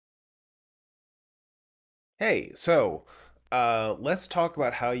Hey, let's talk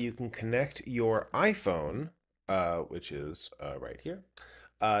about how you can connect your iPhone, which is right here,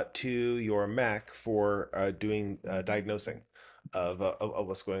 to your Mac for doing diagnosing of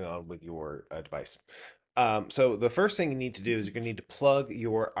what's going on with your device. So the first thing you need to do is you're going to need to plug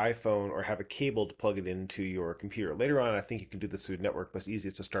your iPhone or have a cable to plug it into your computer. Later on, I think you can do this through the network, but it's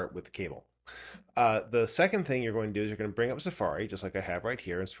easiest to start with the cable. The second thing you're going to do is you're going to bring up Safari, just like I have right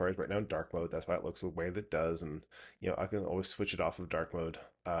here. And Safari is right now in dark mode. That's why it looks the way that it does. And I can always switch it off of dark mode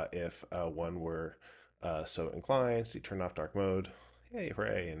if one were so inclined. So you turn off dark mode, yay,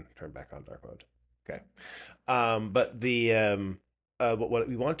 hooray, and turn back on dark mode. Okay. But what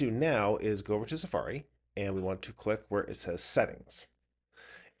we want to do now is go over to Safari, and we want to click where it says Settings.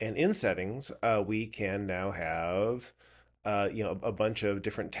 And in settings, we can now have a bunch of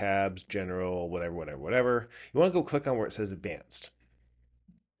different tabs, general, whatever, whatever, whatever. You want to go click on where it says advanced.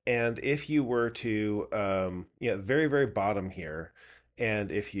 And if you were to, very, very bottom here,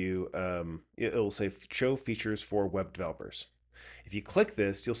 and if you, it'll say show features for web developers. If you click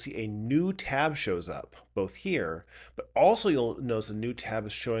this, you'll see a new tab shows up both here, but also you'll notice a new tab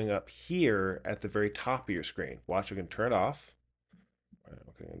is showing up here at the very top of your screen. Watch, we can turn it off.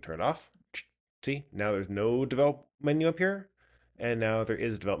 Okay, and turn it off. See, now there's no develop menu up here, and now there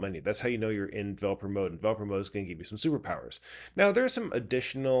is a develop menu. That's how you know you're in developer mode. And developer mode is going to give you some superpowers. Now, there's some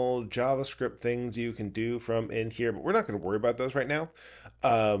additional JavaScript things you can do from in here, but we're not going to worry about those right now.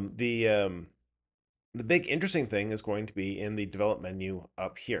 The big interesting thing is going to be in the develop menu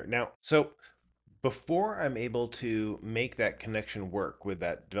up here. Now, so before I'm able to make that connection work with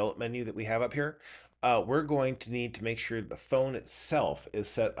that develop menu that we have up here, we're going to need to make sure the phone itself is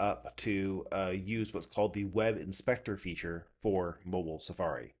set up to use what's called the Web Inspector feature for mobile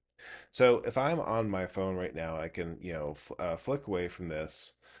Safari. So if I'm on my phone right now, I can flick away from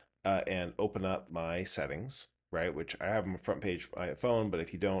this and open up my settings, right? Which I have on the front page of my phone, but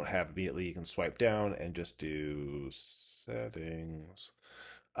if you don't have immediately, you can swipe down and just do settings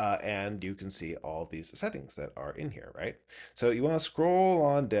and you can see all these settings that are in here, right? So you want to scroll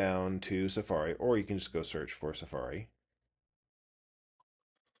on down to Safari, or you can just go search for Safari.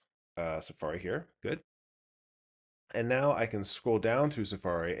 Safari here, good. And now I can scroll down through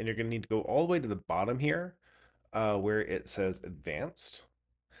Safari, and you're going to need to go all the way to the bottom here, where it says Advanced.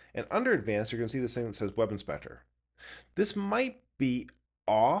 And under Advanced, you're going to see this thing that says Web Inspector. This might be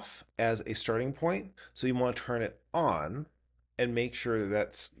off as a starting point, so you want to turn it on and make sure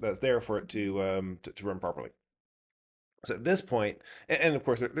that that's there for it to run properly. So at this point, and of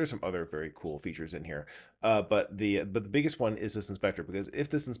course, there's some other very cool features in here, but the biggest one is this inspector because if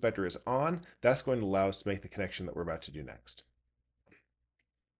this inspector is on, that's going to allow us to make the connection that we're about to do next.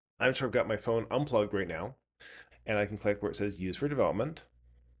 I'm sure I've got my phone unplugged right now, and I can click where it says Use for Development,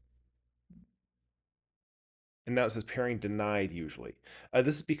 and now it says Pairing Denied. Usually,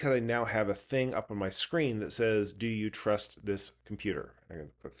 this is because I now have a thing up on my screen that says Do you trust this computer? I'm going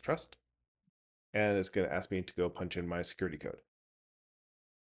to click the Trust, and it's going to ask me to go punch in my security code.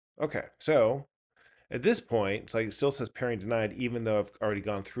 Okay, so at this point, it's like it still says pairing denied, even though I've already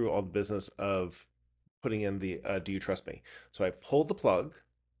gone through all the business of putting in the do you trust me? So I pulled the plug.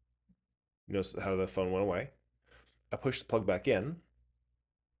 Notice how the phone went away. I pushed the plug back in.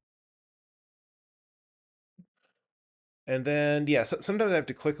 And then, yeah, so sometimes I have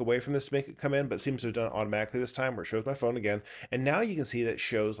to click away from this to make it come in, but it seems to have done it automatically this time where it shows my phone again. And now you can see that it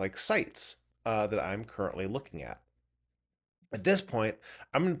shows like sites that I'm currently looking at. At this point,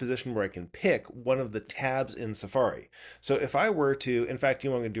 I'm in a position where I can pick one of the tabs in Safari. So if I were to, in fact,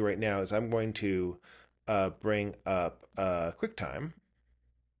 what I'm going to do right now is I'm going to bring up QuickTime.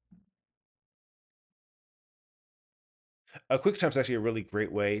 QuickTime is actually a really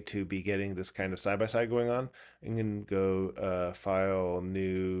great way to be getting this kind of side by side going on. You can go File,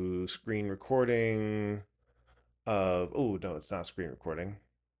 New, Screen Recording. Oh no, it's not screen recording.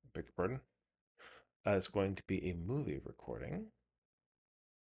 Beg your pardon. It's going to be a movie recording.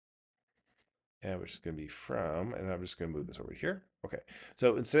 And which is going to be from, and I'm just going to move this over here. Okay,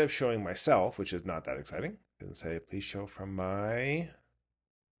 so instead of showing myself, which is not that exciting, then say, please show from my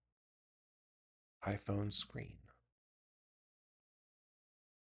iPhone screen.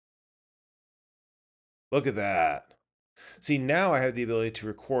 Look at that. See, now I have the ability to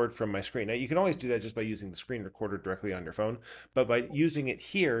record from my screen. Now, you can always do that just by using the screen recorder directly on your phone, but by using it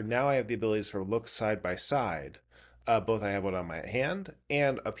here, now I have the ability to sort of look side by side. Both I have one on my hand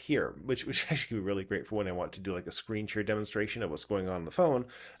and up here, which actually be really great for when I want to do like a screen share demonstration of what's going on the phone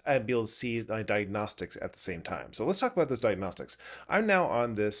and be able to see my diagnostics at the same time. So let's talk about those diagnostics. I'm now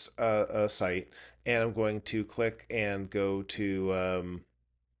on this site, and I'm going to click and go to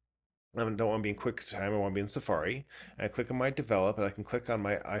I don't want to be in QuickTime. I want to be in Safari. And I click on my develop, and I can click on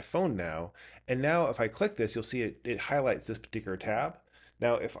my iPhone now. And now, if I click this, you'll see it highlights this particular tab.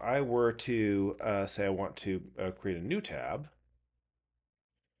 Now, if I were to say I want to create a new tab,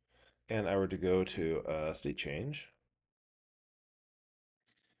 and I were to go to state change,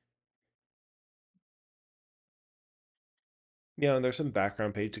 and there's some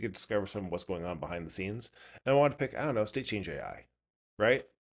background page to get discover some of what's going on behind the scenes. And I want to pick, I don't know, state change AI, right?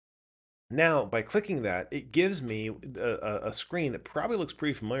 Now, by clicking that, it gives me a screen that probably looks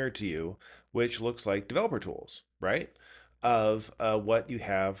pretty familiar to you, which looks like developer tools, right? Of what you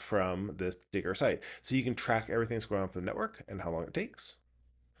have from this particular site. So you can track everything that's going on for the network and how long it takes.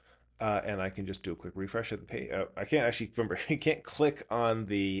 And I can just do a quick refresh of the page. I can't actually remember, you can't click on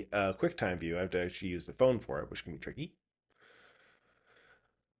the QuickTime view. I have to actually use the phone for it, which can be tricky,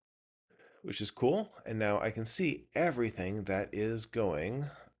 which is cool. And now I can see everything that is going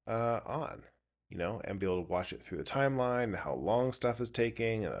on, and be able to watch it through the timeline and how long stuff is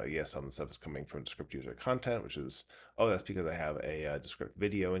taking. Yes, some of the stuff is coming from Descript user content, which is, oh, that's because I have a Descript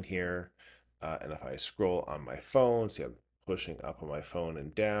video in here. And if I scroll on my phone, see I'm pushing up on my phone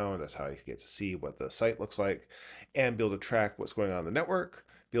and down, that's how I get to see what the site looks like and be able to track what's going on in the network,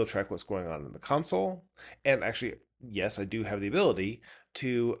 be able to track what's going on in the console. And actually, yes, I do have the ability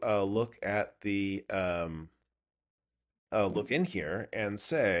to look at the look in here and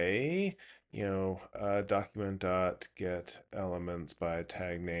say, document dot get elements by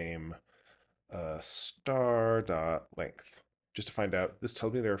tag name star dot length, just to find out. This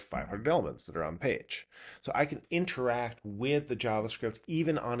tells me there are 500 elements that are on the page, so I can interact with the JavaScript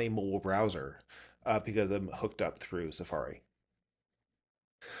even on a mobile browser because I'm hooked up through Safari.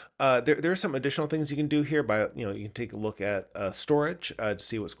 There are some additional things you can do here. You can take a look at storage to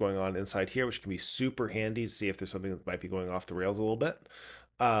see what's going on inside here, which can be super handy to see if there's something that might be going off the rails a little bit.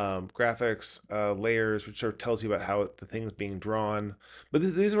 Graphics, layers, which sort of tells you about how the thing's being drawn. But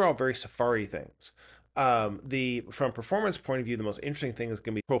these are all very Safari things. The From performance point of view, the most interesting thing is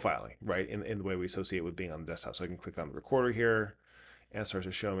going to be profiling, right? In the way we associate with being on the desktop. So I can click on the recorder here and start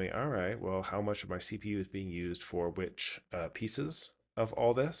to show me, all right, well, how much of my CPU is being used for which pieces of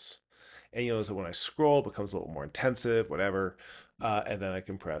all this. And you notice that when I scroll, it becomes a little more intensive, whatever. And then I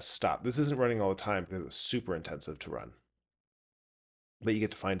can press stop. This isn't running all the time because it's super intensive to run. But you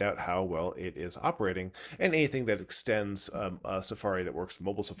get to find out how well it is operating. And anything that extends Safari that works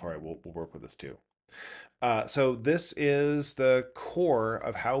mobile Safari will work with this too. So this is the core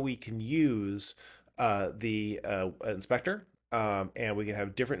of how we can use the inspector. And we can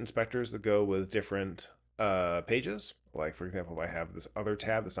have different inspectors that go with different pages. Like, for example, if I have this other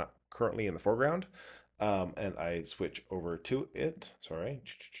tab that's not currently in the foreground, and I switch over to it, sorry,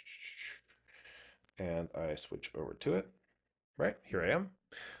 and I switch over to it, right, here I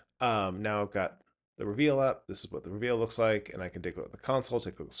am. Now I've got the reveal up. This is what the reveal looks like. And I can take a look at the console,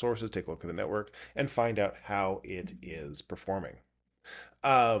 take a look at the sources, take a look at the network, and find out how it is performing.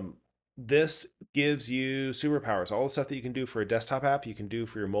 Um, this gives you superpowers. All the stuff that you can do for a desktop app, you can do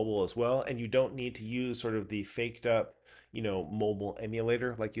for your mobile as well. And you don't need to use sort of the faked up, mobile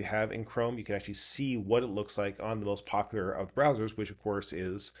emulator like you have in Chrome. You can actually see what it looks like on the most popular of browsers, which of course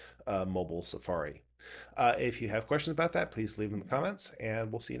is mobile Safari. If you have questions about that, please leave them in the comments,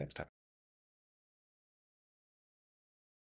 and we'll see you next time.